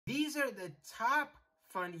these are the top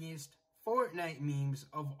funniest Fortnite memes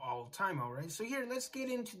of all time, alright? So here, let's get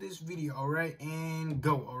into this video, alright? And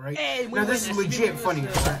go, alright? Hey, now this is legit funny,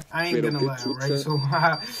 right? I ain't gonna lie, alright? So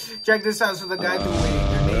check this out. So the guy threw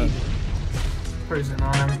a grenade person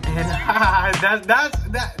on him, and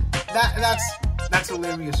that's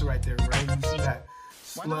hilarious right there, right? You see that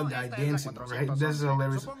slug guy dancing, right? This is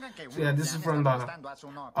hilarious. So yeah, this is from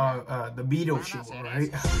the Beatles show, right?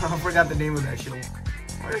 I forgot the name of that show.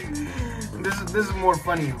 This is more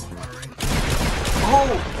funny, alright?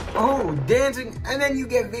 Oh, dancing, and then you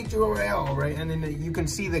get Victor Royale, right? And then you can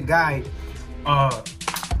see the guy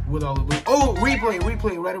with all the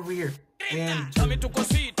replay right over here. And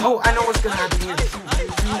oh, I know what's gonna happen here.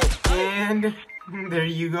 And there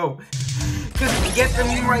you go. Just get the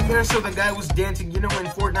meme right there. So the guy was dancing. You know in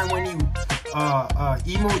Fortnite when you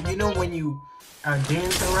emote, you know when you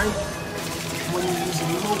dance, alright? When you use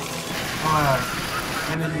emote,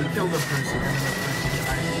 and then you kill the person, and then the person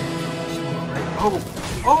dies, right?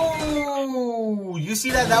 Oh, you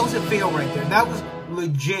see that? That was a fail right there. That was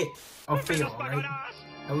legit a fail, right?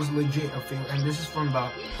 That was legit a fail. And this is from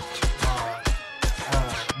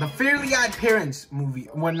the Fairly Odd Parents movie.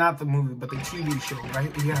 Well, not the movie, but the TV show,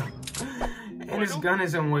 right? Yeah. And his gun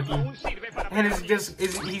isn't working. And it's just,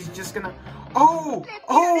 he's just gonna, oh!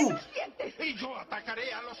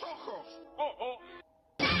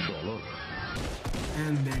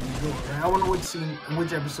 And there you go, right? I wonder which scene,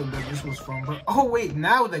 which episode that this was from. But oh wait,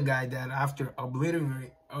 now the guy died after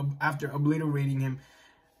obliterating him,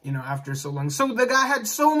 you know, after so long. So the guy had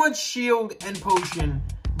so much shield and potion,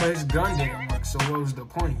 but his gun didn't work. So what was the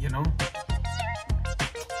point, you know?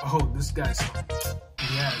 Oh, this guy's,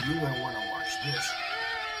 yeah, you would want to watch this.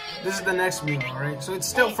 This is the next meme, all right? So it's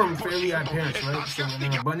still from Fairly Odd Parents, right? So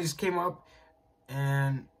when the bunnies came up,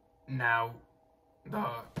 and now the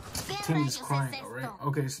team is crying, alright?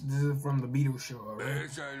 Okay, so this is from the Beatles show, alright?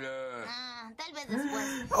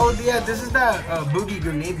 Oh, yeah, this is that boogie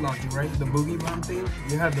grenade launcher, right? The boogie bomb thing.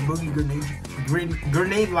 You have the boogie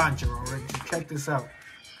grenade launcher, alright? So check this out.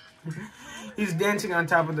 He's dancing on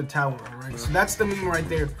top of the tower, alright? So that's the meme right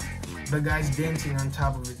there. The guy's dancing on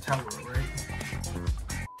top of the tower, alright?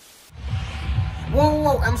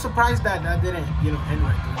 Whoa, I'm surprised that didn't, you know, end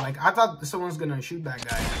right there. Like, I thought someone's gonna shoot that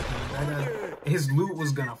guy. His loot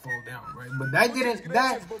was gonna fall down, right? But that did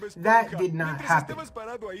not happen. This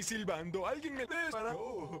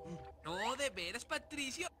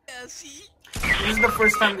is the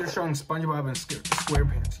first time they're showing SpongeBob and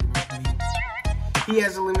SquarePants, you know what I mean? He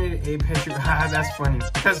has eliminated a picture. That's funny.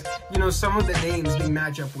 Because, you know, some of the names, they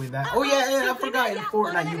match up with that. Oh, yeah, I forgot. In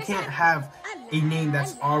Fortnite, you can't have a name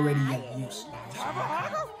that's already in use. So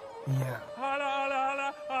yeah.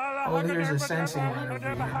 Oh, here's a sensei right over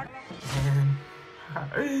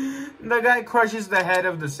here. And the guy crushes the head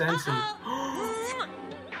of the sensei.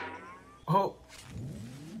 Oh.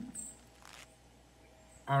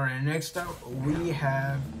 Alright, next up, we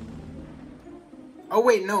have... Oh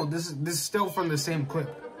wait, no, this is still from the same clip.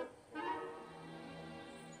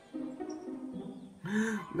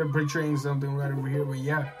 They're portraying something right over here, but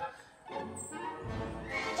yeah.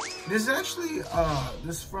 This is actually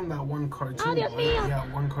this is from that one cartoon, right? Yeah,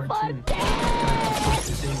 one cartoon. To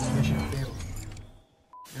say the mission failed.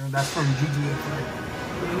 You know, that's from GTA 5.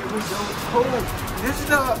 Here we go. Oh, this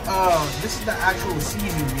is the actual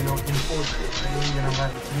season, you know, in Fortnite. Right? You know,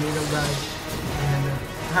 like tomato guy. And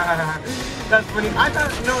that's funny. I thought,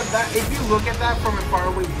 you know, that if you look at that from a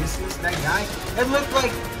faraway distance, that guy, it looked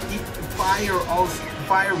like fire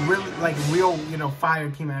really, like real, you know, fire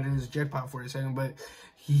came out of his jetpack for a second. But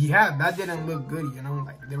yeah, that didn't look good, you know.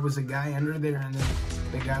 Like there was a guy under there, and then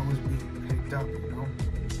the guy was being picked up, you know.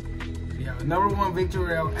 Yeah, #1 Victor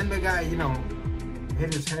Royale, and the guy, you know,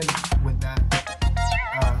 hit his head with that,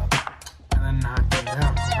 and then knocked him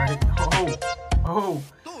down. Right? Oh.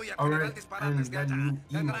 Alright, and that new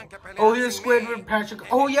emo. Oh, here's Squidward, Patrick.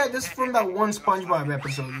 Oh yeah, this is from that one SpongeBob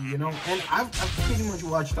episode, you know. And I've pretty much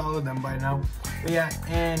watched all of them by now. But yeah,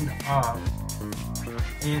 and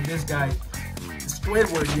this guy,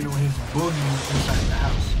 Squidward, you know, he's boogieing inside the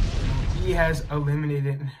house. You know, he has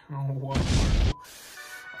eliminated. Oh, wow.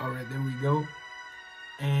 Alright, there we go.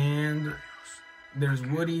 And there's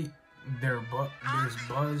Woody. There's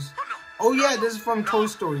Buzz. Oh yeah, this is from Toy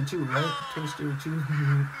Story 2, right? Toy Story 2.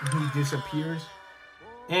 He disappears.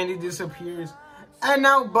 And he disappears. And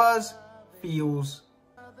now Buzz feels,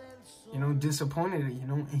 you know, disappointed, you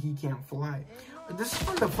know, and he can't fly. But this is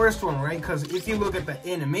from the first one, right? Because if you look at the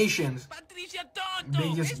animations,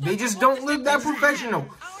 they just don't look that professional.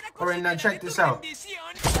 Alright, now check this out.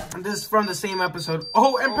 And this is from the same episode.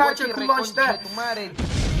 Oh, and Patrick launched that.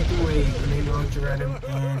 launcher at him,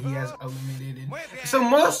 and he has eliminated. So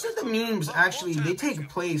most of the memes actually they take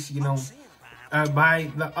place, you know,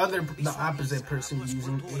 by the opposite person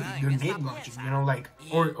using a grenade launcher, you know, like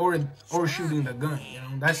or shooting the gun, you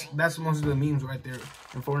know. That's most of the memes right there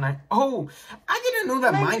in Fortnite. Oh, I didn't know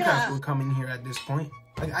that Minecraft would come in here at this point.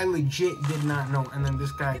 Like I legit did not know. And then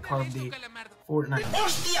this guy carved a Fortnite,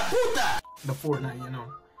 the Fortnite, you know,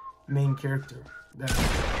 main character, the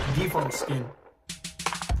default skin.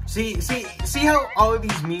 See how all of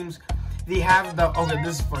these memes they have the okay.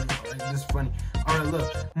 This is funny. All right, this is funny. All right,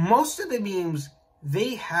 look. Most of the memes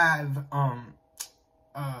they have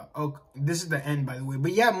okay, this is the end by the way.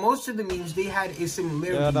 But yeah, most of the memes they had a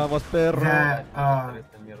similarity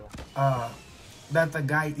that the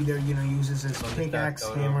guy either, you know, uses his pickaxe,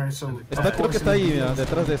 hammer, so creo que está ahí, mira,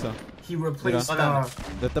 detrás de eso. He replaced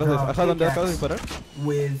detrás de eso. Ajá, ¿dónde acabas de disparar?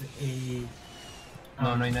 With a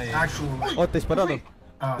no hay nadie. Actual oh, te dispararon. ¿De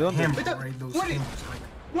dónde? Hammer, right? Those hammers,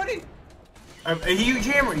 like, a huge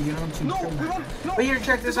hammer, you know, to kill that. But here,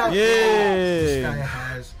 check this out. Yeah. This guy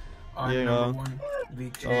has number 1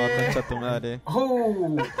 victory. Oh, concha tu madre.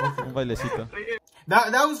 Oh, okay. Un bailecito.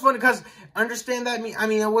 That was funny because understand that I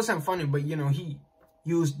mean it wasn't funny, but you know he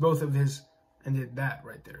used both of his and did that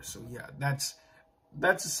right there. So yeah, that's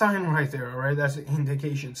a sign right there. All right, that's an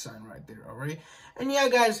indication sign right there. All right, and yeah,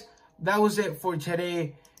 guys, that was it for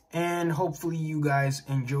today, and hopefully you guys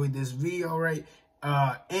enjoyed this video. All right,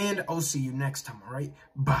 and I'll see you next time. All right,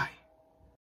 bye.